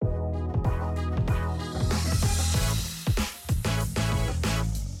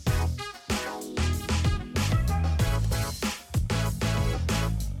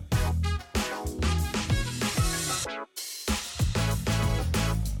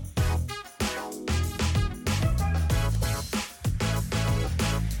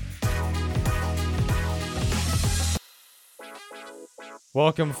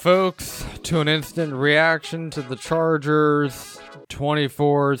Welcome, folks, to an instant reaction to the Chargers'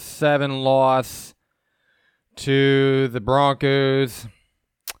 24-7 loss to the Broncos.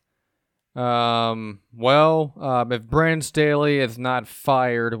 If Brandon Staley is not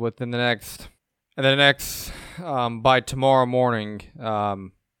fired within the next by tomorrow morning,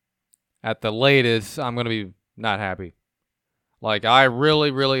 at the latest, I'm going to be not happy. I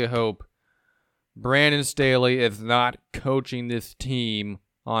really, really hope Brandon Staley is not coaching this team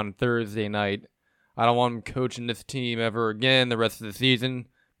on Thursday night. I don't want him coaching this team ever again the rest of the season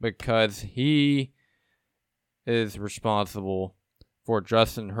because he is responsible for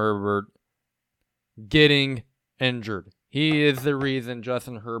Justin Herbert getting injured. He is the reason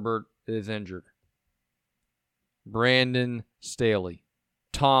Justin Herbert is injured. Brandon Staley,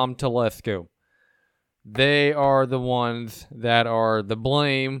 Tom Telesco, they are the ones that are the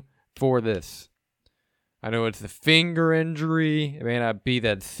blame for this. I know it's a finger injury. It may not be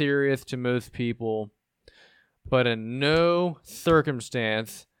that serious to most people. But in no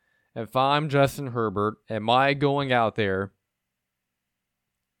circumstance, if I'm Justin Herbert, am I going out there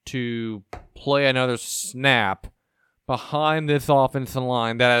to play another snap behind this offensive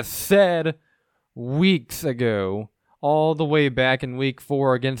line that I said weeks ago, all the way back in week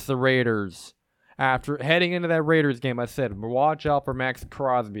 4 against the Raiders. After heading into that Raiders game, I said, watch out for Max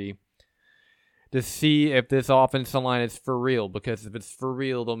Crosby to see if this offensive line is for real, because if it's for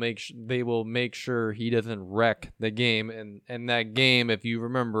real, they will make sure he doesn't wreck the game. And that game, if you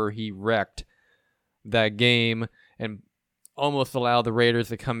remember, he wrecked that game and almost allowed the Raiders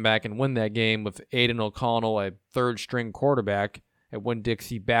to come back and win that game with Aiden O'Connell, a third-string quarterback, a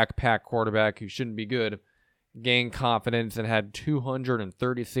Winn-Dixie backpack quarterback who shouldn't be good, gained confidence and had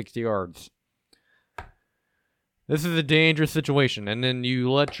 236 yards. This is a dangerous situation, and then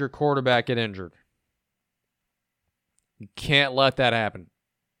you let your quarterback get injured. You can't let that happen.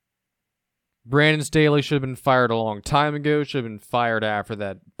 Brandon Staley should have been fired a long time ago, should have been fired after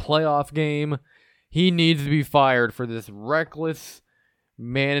that playoff game. He needs to be fired for this reckless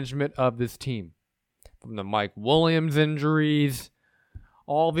management of this team. From the Mike Williams injuries,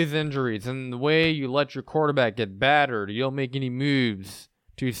 all these injuries, and the way you let your quarterback get battered, you don't make any moves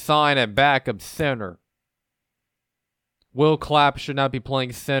to sign a backup center. Will Clapp should not be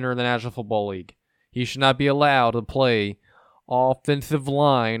playing center in the National Football League. He should not be allowed to play offensive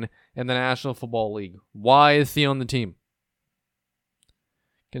line in the National Football League. Why is he on the team?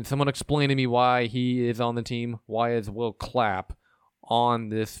 Can someone explain to me why he is on the team? Why is Will Clapp on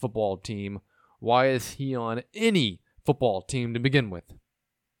this football team? Why is he on any football team to begin with?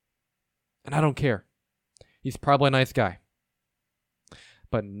 And I don't care. He's probably a nice guy.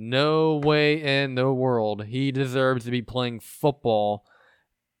 But no way in the world he deserves to be playing football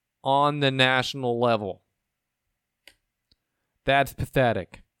on the national level. That's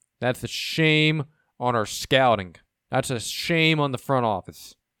pathetic. That's a shame on our scouting. That's a shame on the front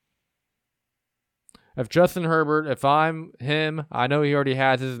office. If Justin Herbert, if I'm him, I know he already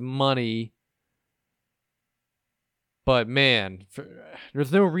has his money. But man,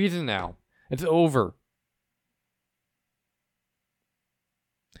 there's no reason now. It's over.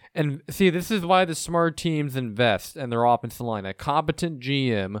 And see, this is why the smart teams invest in their offensive line. A competent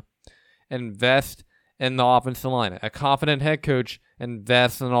GM invests in the offensive line. A confident head coach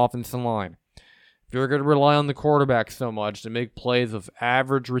invests in the offensive line. If you're going to rely on the quarterback so much to make plays with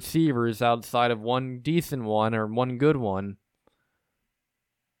average receivers outside of one decent one or one good one,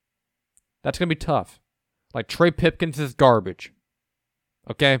 that's going to be tough. Like Trey Pipkins is garbage.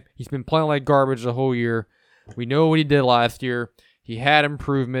 Okay? He's been playing like garbage the whole year. We know what he did last year. He had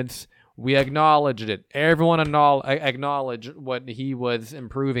improvements. We acknowledged it. Everyone acknowledged what he was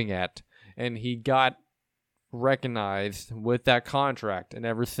improving at. And he got recognized with that contract. And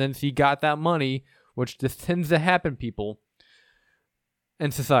ever since he got that money, which just tends to happen, people in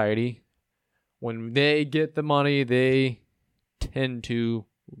society, when they get the money, they tend to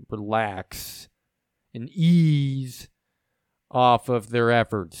relax and ease off of their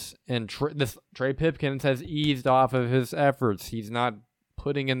efforts. And Trey Pipkins has eased off of his efforts. He's not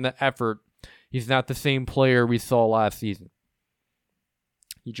putting in the effort. He's not the same player we saw last season.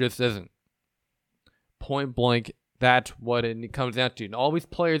 He just isn't. Point blank, that's what it comes down to. And all these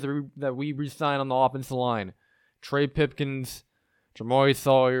players that we re-sign on the offensive line, Trey Pipkins, Jamari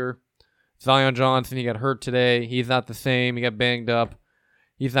Sawyer, Zion Johnson, he got hurt today. He's not the same. He got banged up.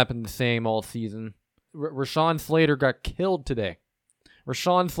 He's not been the same all season. Rashawn Slater got killed today.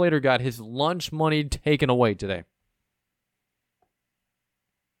 Rashawn Slater got his lunch money taken away today.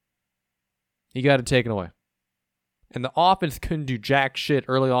 He got it taken away. And the offense couldn't do jack shit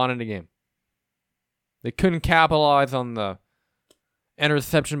early on in the game. They couldn't capitalize on the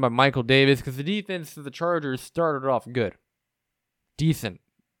interception by Michael Davis, because the defense of the Chargers started off good. Decent.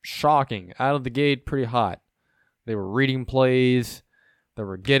 Shocking. Out of the gate, pretty hot. They were reading plays. They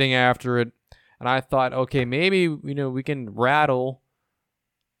were getting after it. And I thought, okay, maybe, we can rattle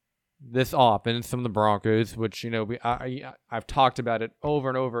this offense from the Broncos, which, I've talked about it over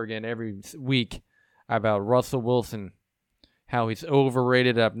and over again every week about Russell Wilson, how he's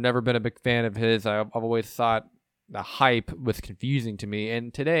overrated. I've never been a big fan of his. I've always thought the hype was confusing to me.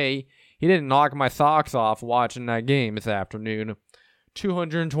 And today, he didn't knock my socks off watching that game this afternoon.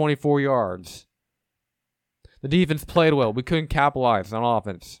 224 yards. The defense played well. We couldn't capitalize on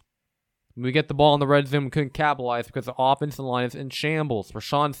offense. When we get the ball in the red zone, we couldn't capitalize because the offensive line is in shambles.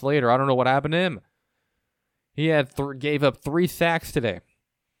 Rashawn Slater, I don't know what happened to him. He gave up 3 sacks today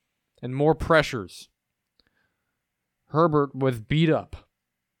and more pressures. Herbert was beat up.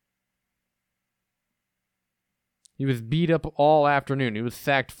 He was beat up all afternoon. He was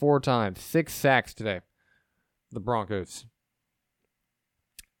sacked 4 times. 6 sacks today. The Broncos.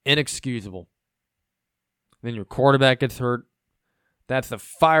 Inexcusable. Then your quarterback gets hurt. That's a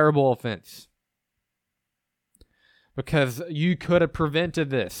fireable offense. Because you could have prevented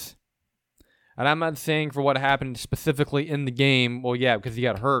this. And I'm not saying for what happened specifically in the game. Well, yeah, because he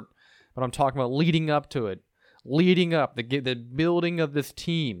got hurt. But I'm talking about leading up to it. Leading up. The building of this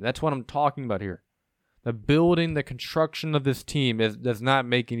team. That's what I'm talking about here. The building, the construction of this team does not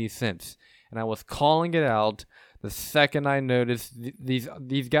make any sense. And I was calling it out the second I noticed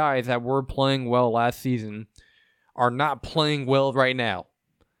these guys that were playing well last season are not playing well right now.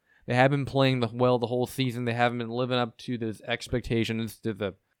 They haven't been playing well the whole season. They haven't been living up to those expectations, to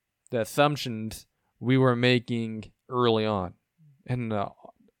the assumptions we were making early on in the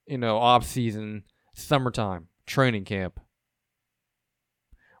off-season, summertime, training camp.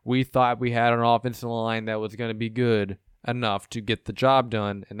 We thought we had an offensive line that was going to be good enough to get the job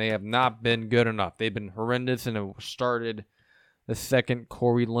done, and they have not been good enough. They've been horrendous, and it started the second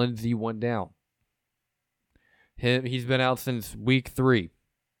Corey Lindsey went down. He's been out since week 3.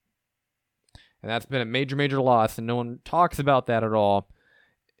 And that's been a major, major loss, and no one talks about that at all.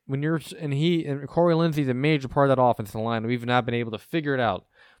 And Corey Lindsey's a major part of that offensive line. We've not been able to figure it out.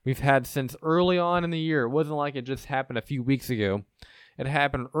 We've had since early on in the year. It wasn't like it just happened a few weeks ago. It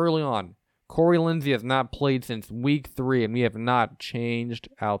happened early on. Corey Lindsey has not played since week 3, and we have not changed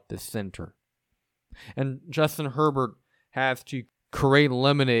out the center. And Justin Herbert has to create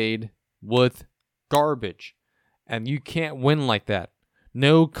lemonade with garbage. And you can't win like that.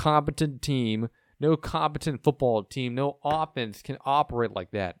 No competent team, no competent football team, no offense can operate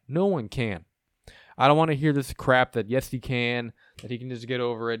like that. No one can. I don't want to hear this crap that yes he can, that he can just get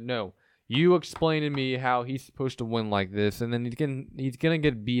over it. No. You explain to me how he's supposed to win like this, and then he's gonna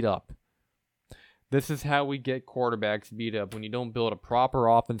get beat up. This is how we get quarterbacks beat up, when you don't build a proper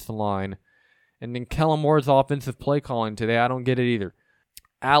offensive line. And then Kellen Moore's offensive play calling today, I don't get it either.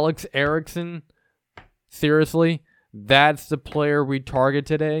 Alex Erickson, seriously, that's the player we target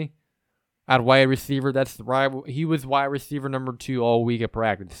today at wide receiver. He was wide receiver number 2 all week at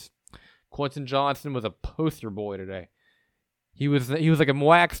practice. Quentin Johnson was a poster boy today. He was like a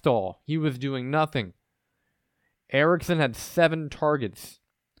wax doll. He was doing nothing. Erickson had 7 targets.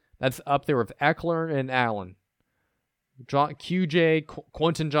 That's up there with Eckler and Allen.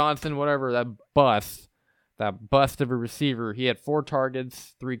 Quentin Johnson, whatever, that bust of a receiver. He had 4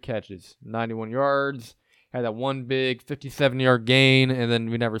 targets, 3 catches, 91 yards. Had that one big 57-yard gain, and then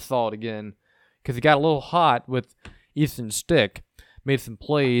we never saw it again. Because he got a little hot with Easton Stick. Made some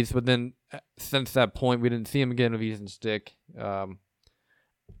plays, but then since that point, we didn't see him again with Easton Stick.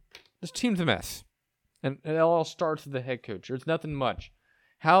 This team's a mess. And it all starts with the head coach. There's nothing much.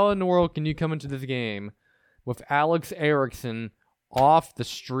 How in the world can you come into this game with Alex Erickson off the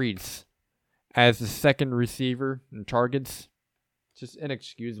streets as the second receiver in targets? It's just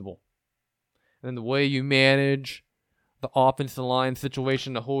inexcusable. And then the way you manage the offensive line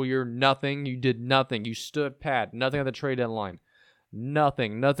situation the whole year, nothing. You did nothing. You stood pat. Nothing at the trade deadline.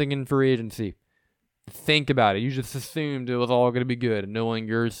 Nothing in free agency. Think about it. You just assumed it was all going to be good, knowing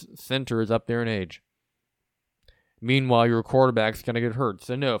your center is up there in age. Meanwhile, your quarterback's going to get hurt.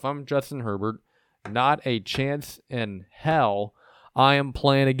 So no, if I'm Justin Herbert, not a chance in hell I am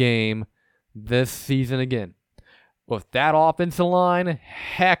playing a game this season again. With that offensive line,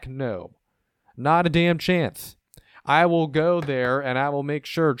 heck no. Not a damn chance. I will go there and I will make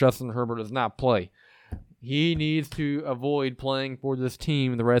sure Justin Herbert does not play. He needs to avoid playing for this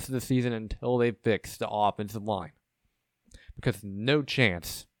team the rest of the season until they fix the offensive line. Because no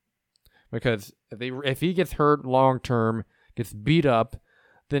chance. Because if he gets hurt long term, gets beat up,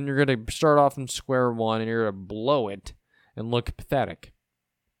 then you're going to start off from square one and you're going to blow it. and look pathetic.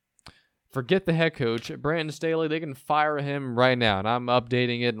 Forget the head coach. Brandon Staley, they can fire him right now. And I'm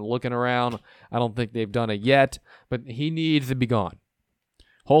updating it and looking around. I don't think they've done it yet, but he needs to be gone.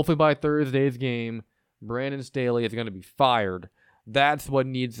 Hopefully by Thursday's game, Brandon Staley is going to be fired. That's what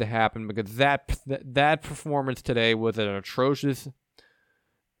needs to happen, because that performance today was an atrocious.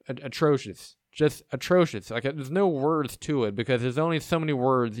 Just atrocious. Like, there's no words to it, because there's only so many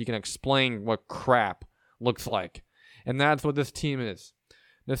words you can explain what crap looks like. And that's what this team is.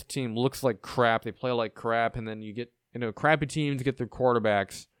 This team looks like crap. They play like crap, and then you get, crappy teams get their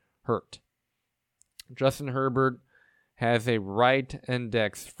quarterbacks hurt. Justin Herbert has a right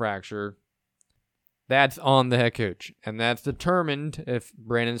index fracture. That's on the head coach, and that's determined if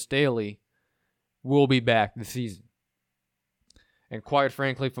Brandon Staley will be back this season. And quite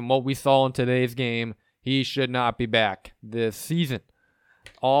frankly, from what we saw in today's game, he should not be back this season.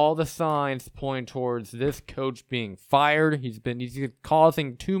 All the signs point towards this coach being fired. He's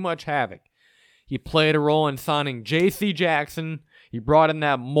causing too much havoc. He played a role in signing J.C. Jackson. He brought in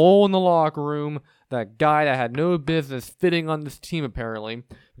that mole in the locker room, that guy that had no business fitting on this team apparently,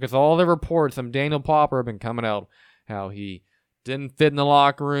 because all the reports from Daniel Popper have been coming out how he didn't fit in the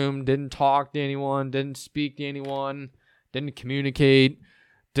locker room, didn't talk to anyone, didn't speak to anyone, didn't communicate,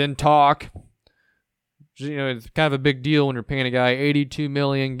 didn't talk. It's kind of a big deal when you're paying a guy $82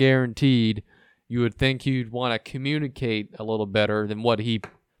 million guaranteed. You would think you'd want to communicate a little better than what he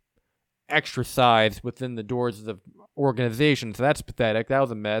exercised within the doors of the organization. So that's pathetic. That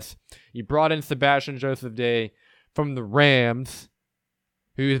was a mess. You brought in Sebastian Joseph Day from the Rams,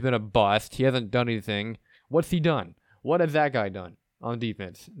 who's been a bust. He hasn't done anything. What's he done? What has that guy done on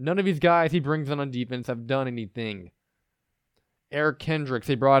defense? None of these guys he brings on defense have done anything. Eric Kendricks,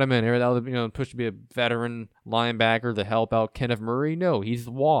 they brought him in. That was, supposed to be a veteran linebacker to help out Kenneth Murray. No, he's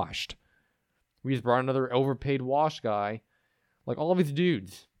washed. We just brought another overpaid wash guy. Like, all of these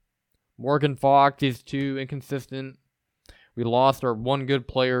dudes. Morgan Fox is too inconsistent. We lost our one good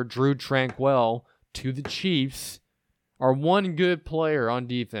player, Drew Tranquil, to the Chiefs. Our one good player on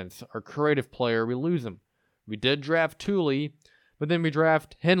defense, our creative player, we lose him. We did draft Thule, but then we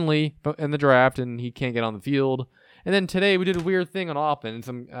draft Henley in the draft, and he can't get on the field. And then today we did a weird thing on offense.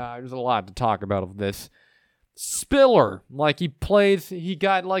 There's a lot to talk about of this. Spiller, he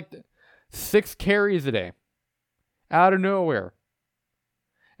got 6 carries a day. Out of nowhere.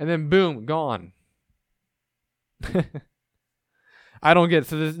 And then boom, gone. I don't get it.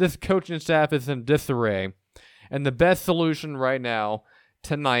 So this coaching staff is in disarray. And the best solution right now,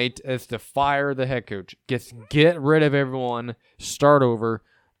 tonight, is to fire the head coach. Get rid of everyone. Start over.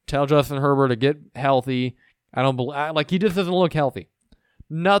 Tell Justin Herbert to get healthy. He just doesn't look healthy.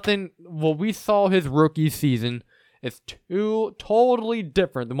 Nothing. What we saw his rookie season is totally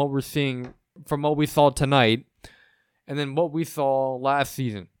different than what we're seeing from what we saw tonight, and then what we saw last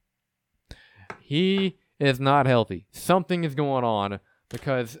season. He is not healthy. Something is going on,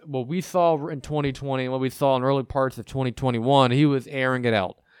 because what we saw in 2020 and what we saw in early parts of 2021, he was airing it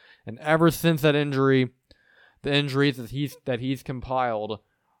out, and ever since that injury, the injuries that he's compiled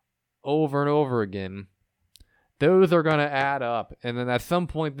over and over again. Those are going to add up. And then at some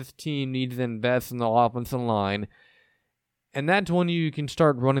point, this team needs to invest in the offensive line. And that's when you can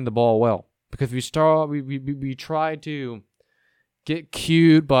start running the ball well. Because we try to get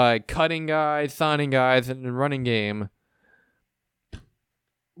cute by cutting guys, signing guys in the running game.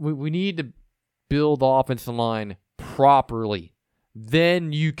 We need to build the offensive line properly.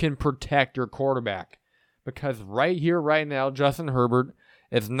 Then you can protect your quarterback. Because right here, right now, Justin Herbert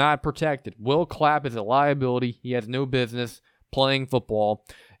is not protected. Will Clapp is a liability. He has no business playing football.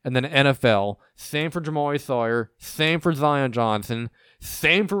 And then NFL. Same for Jamari Sawyer. Same for Zion Johnson.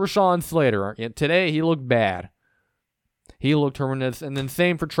 Same for Rashawn Slater. Today, he looked bad. He looked horrendous. And then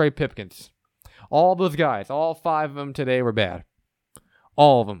same for Trey Pipkins. All those guys, all 5 of them today were bad.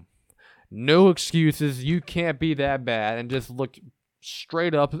 All of them. No excuses. You can't be that bad and just look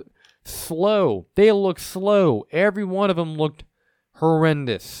straight up slow. They look slow. Every one of them looked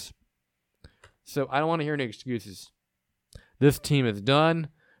horrendous. So I don't want to hear any excuses. This team is done.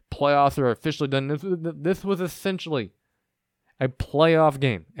 Playoffs are officially done. This was essentially a playoff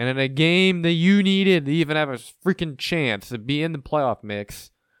game. And in a game that you needed to even have a freaking chance to be in the playoff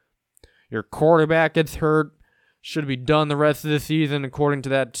mix, your quarterback gets hurt. Should be done the rest of the season according to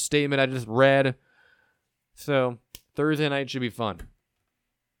that statement I just read. So Thursday night should be fun.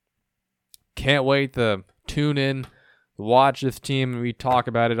 Can't wait to tune in, watch this team, and we talk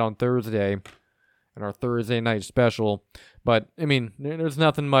about it on Thursday in our Thursday night special. But, there's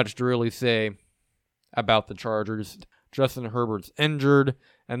nothing much to really say about the Chargers. Justin Herbert's injured,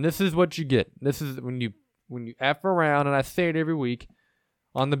 and this is what you get. This is when when you F around, and I say it every week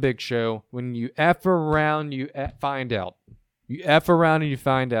on the big show, when you F around, you find out. You F around and you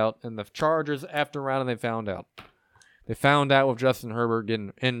find out, and the Chargers F'd around and they found out. They found out with Justin Herbert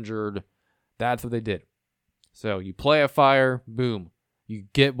getting injured. That's what they did. So you play a fire, boom. You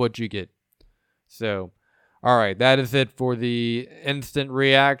get what you get. So, all right, that is it for the instant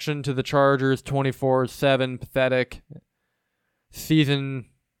reaction to the Chargers 24-7 pathetic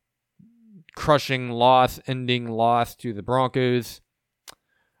season-crushing loss, ending loss to the Broncos.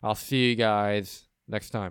 I'll see you guys next time.